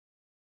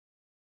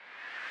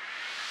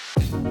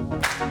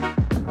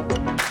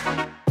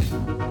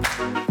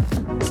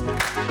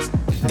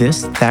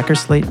This Thacker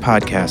Slate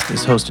podcast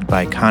is hosted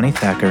by Connie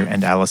Thacker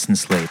and Allison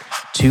Slate,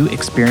 two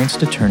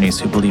experienced attorneys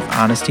who believe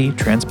honesty,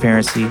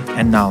 transparency,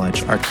 and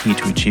knowledge are key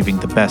to achieving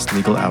the best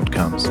legal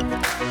outcomes.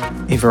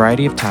 A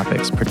variety of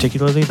topics,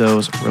 particularly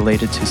those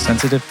related to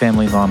sensitive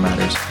family law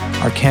matters,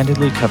 are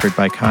candidly covered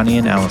by Connie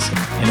and Allison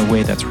in a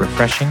way that's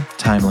refreshing,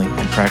 timely,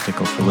 and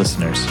practical for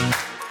listeners.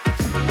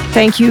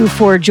 Thank you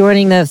for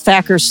joining the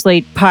Thacker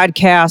Slate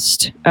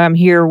podcast. I'm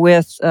here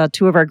with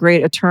two of our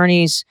great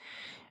attorneys,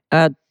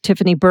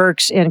 Tiffany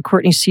Burks and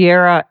Courtney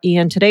Sierra,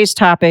 and today's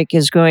topic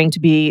is going to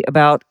be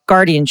about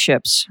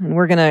guardianships. And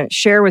we're going to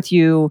share with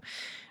you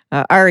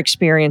our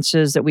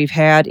experiences that we've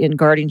had in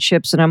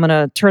guardianships, and I'm going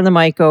to turn the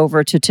mic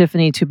over to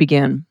Tiffany to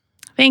begin.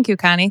 Thank you,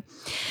 Connie.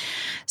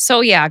 So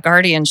yeah,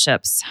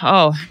 guardianships.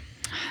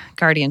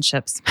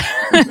 Guardianships.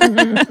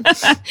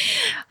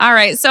 All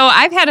right. So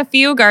I've had a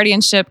few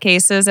guardianship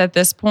cases at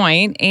this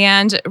point,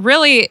 and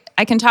really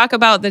I can talk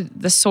about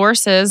the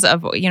sources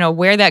of,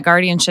 where that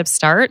guardianship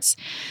starts.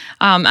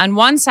 On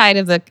one side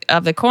of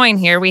the coin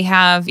here, we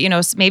have,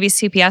 maybe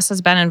CPS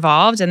has been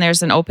involved and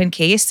there's an open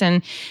case,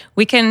 and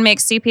we can make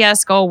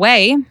CPS go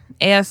away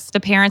if the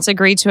parents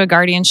agree to a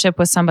guardianship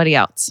with somebody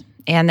else.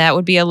 And that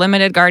would be a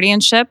limited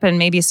guardianship, and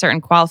maybe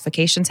certain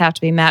qualifications have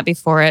to be met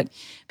before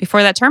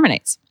that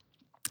terminates.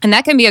 And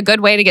that can be a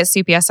good way to get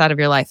CPS out of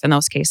your life in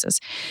those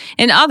cases.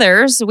 In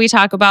others, we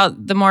talk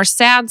about the more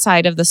sad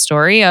side of the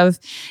story of,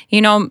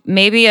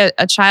 maybe a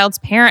child's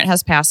parent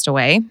has passed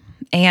away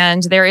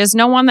and there is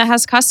no one that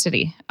has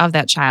custody of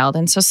that child.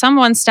 And so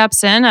someone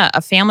steps in,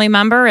 a family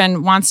member,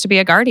 and wants to be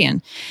a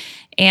guardian.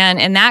 And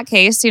in that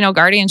case,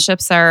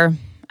 guardianships are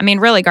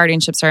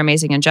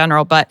amazing in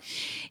general, but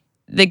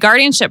the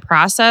guardianship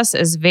process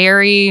is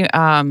very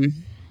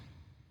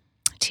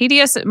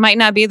tedious. It might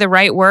not be the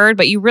right word,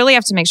 but you really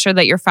have to make sure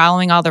that you're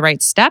following all the right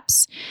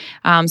steps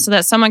so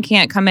that someone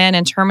can't come in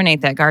and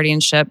terminate that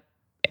guardianship.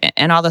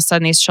 And all of a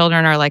sudden these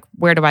children are like,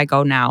 where do I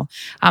go now?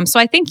 So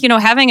I think,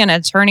 having an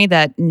attorney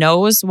that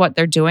knows what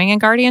they're doing in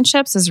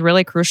guardianships is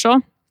really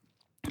crucial.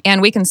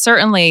 And we can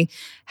certainly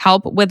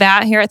help with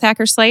that here at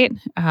Thacker Slate.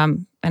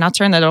 And I'll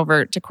turn that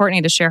over to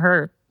Courtney to share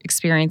her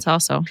experience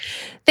also.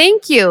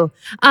 Thank you.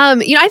 I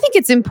think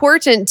it's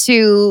important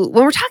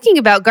when we're talking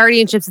about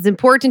guardianships, it's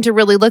important to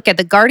really look at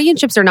the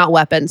guardianships are not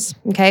weapons.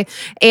 Okay.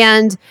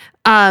 And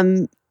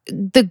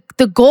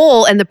the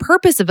goal and the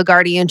purpose of a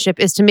guardianship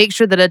is to make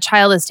sure that a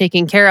child is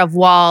taken care of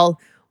while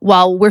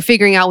we're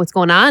figuring out what's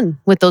going on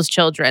with those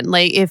children.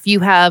 Like if you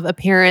have a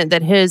parent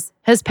that has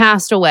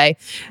passed away,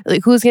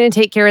 like who's going to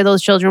take care of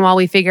those children while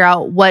we figure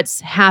out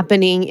what's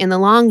happening in the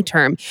long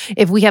term?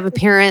 If we have a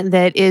parent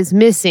that is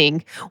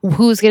missing,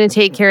 who's going to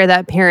take care of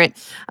that parent,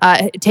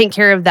 take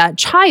care of that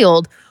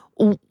child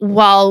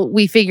while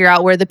we figure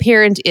out where the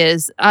parent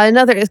is?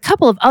 A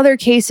couple of other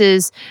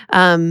cases,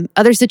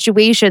 other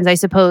situations, I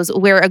suppose,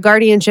 where a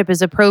guardianship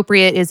is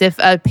appropriate is if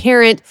a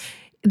parent,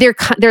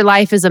 their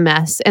life is a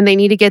mess and they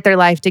need to get their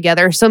life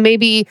together. So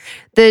maybe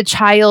the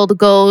child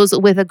goes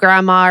with a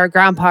grandma or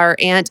grandpa or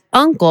aunt,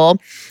 uncle,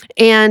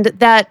 and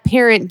that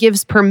parent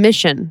gives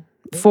permission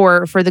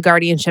for the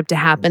guardianship to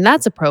happen.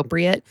 That's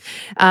appropriate.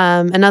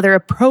 Another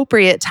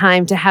appropriate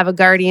time to have a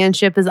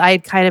guardianship is I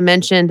kind of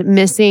mentioned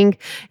missing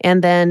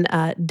and then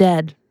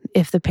dead,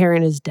 if the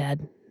parent is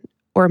dead.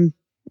 Or,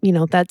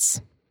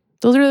 those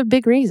are the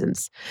big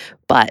reasons.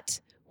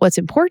 But what's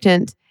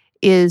important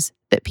is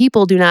that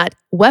people do not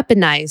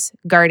weaponize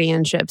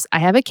guardianships. I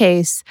have a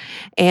case,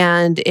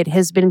 and it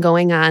has been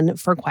going on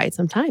for quite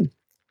some time.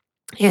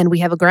 And we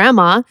have a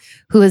grandma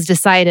who has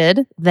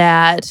decided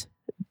that,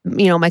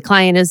 my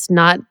client is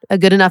not a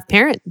good enough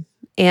parent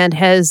and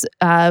has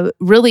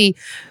really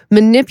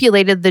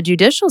manipulated the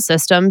judicial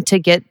system to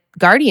get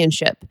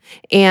guardianship.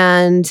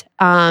 And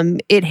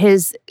it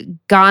has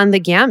gone the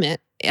gamut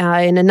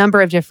in a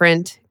number of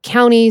different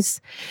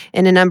counties,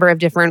 in a number of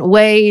different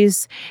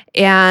ways.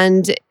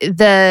 And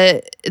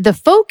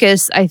the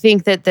focus, I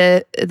think that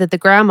the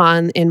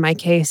grandma in my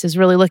case is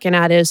really looking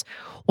at is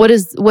what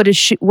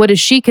does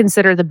she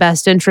consider the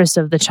best interest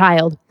of the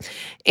child?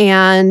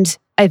 And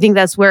I think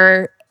that's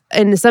where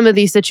in some of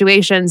these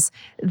situations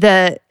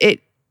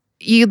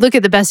you look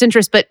at the best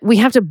interest, but we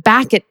have to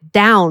back it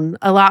down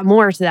a lot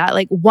more to that.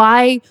 Like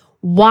why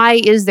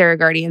is there a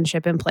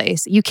guardianship in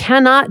place? You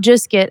cannot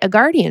just get a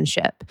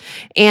guardianship.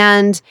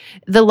 And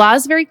the law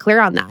is very clear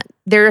on that.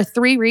 There are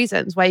 3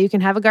 reasons why you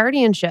can have a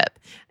guardianship.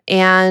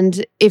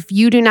 And if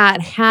you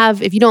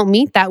don't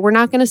meet that, we're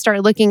not going to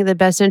start looking at the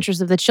best interest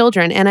of the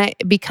children. And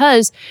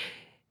because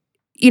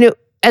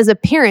as a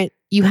parent,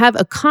 you have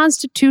a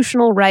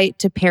constitutional right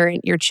to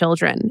parent your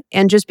children.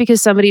 And just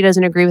because somebody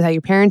doesn't agree with how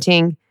you're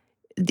parenting,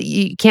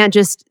 you can't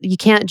just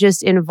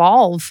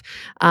involve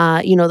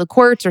the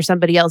courts or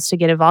somebody else to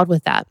get involved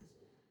with that.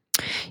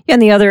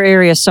 And the other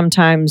area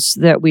sometimes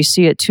that we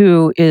see it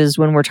too is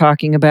when we're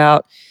talking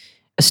about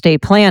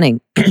estate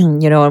planning,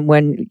 and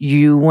when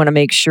you want to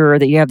make sure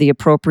that you have the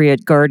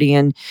appropriate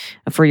guardian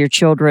for your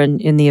children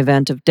in the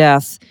event of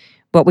death.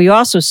 But we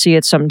also see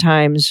it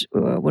sometimes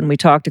when when we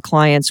talk to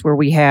clients where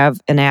we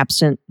have an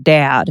absent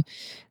dad.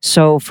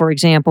 So, for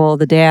example,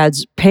 the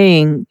dad's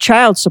paying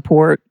child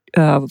support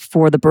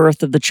for the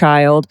birth of the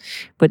child,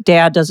 but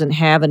dad doesn't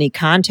have any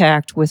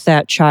contact with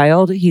that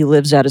child. He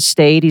lives out of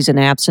state. He's an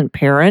absent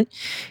parent.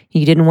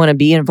 He didn't want to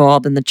be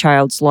involved in the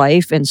child's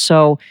life. And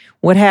so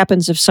what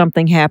happens if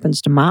something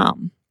happens to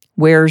mom?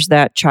 Where's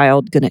that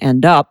child going to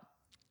end up?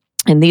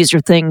 And these are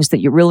things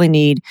that you really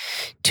need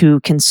to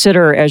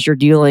consider as you're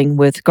dealing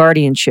with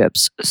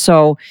guardianships.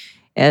 So,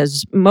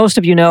 as most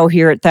of you know,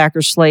 here at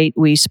Thacker Slate,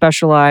 we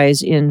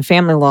specialize in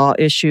family law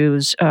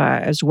issues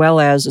as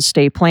well as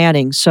estate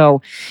planning.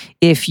 So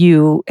if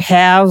you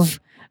have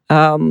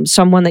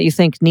someone that you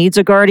think needs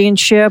a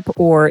guardianship,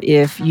 or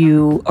if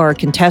you are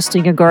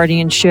contesting a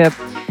guardianship,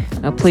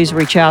 please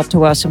reach out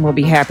to us and we'll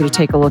be happy to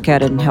take a look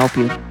at it and help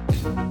you.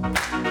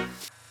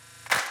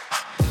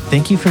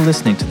 Thank you for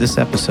listening to this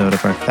episode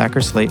of our Thacker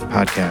Slate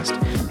podcast.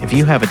 If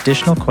you have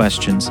additional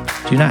questions,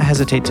 do not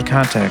hesitate to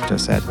contact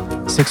us at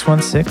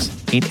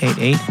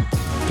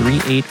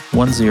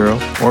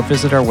 616-888-3810 or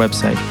visit our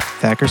website,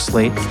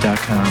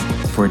 thackerslate.com,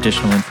 for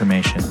additional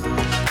information.